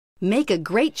Make a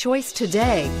great choice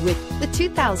today with the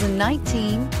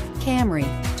 2019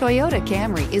 Camry. Toyota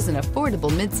Camry is an affordable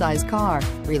midsize car,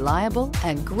 reliable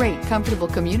and great comfortable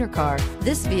commuter car.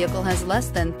 This vehicle has less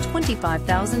than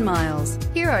 25,000 miles.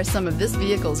 Here are some of this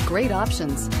vehicle's great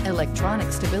options: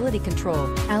 electronic stability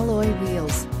control, alloy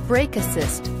wheels, brake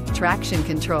assist, traction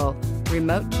control,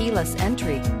 remote keyless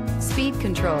entry, speed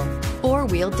control,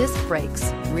 four-wheel disc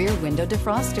brakes, rear window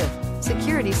defroster,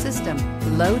 security system,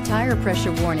 low tire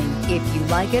pressure warning. If you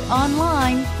like it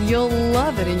online, you'll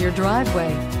love it in your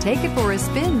driveway. Take it for a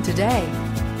spin today.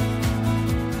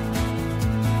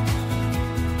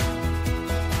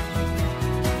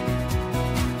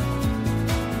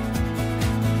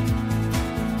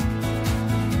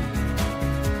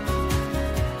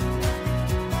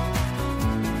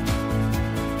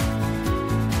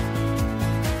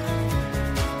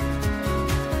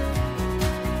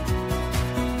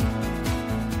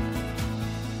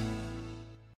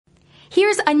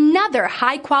 Here's another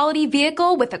high-quality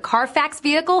vehicle with a CARFAX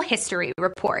Vehicle History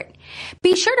Report.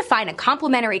 Be sure to find a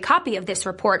complimentary copy of this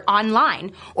report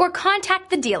online or contact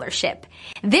the dealership.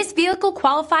 This vehicle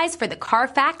qualifies for the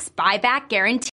CARFAX Buyback Guarantee.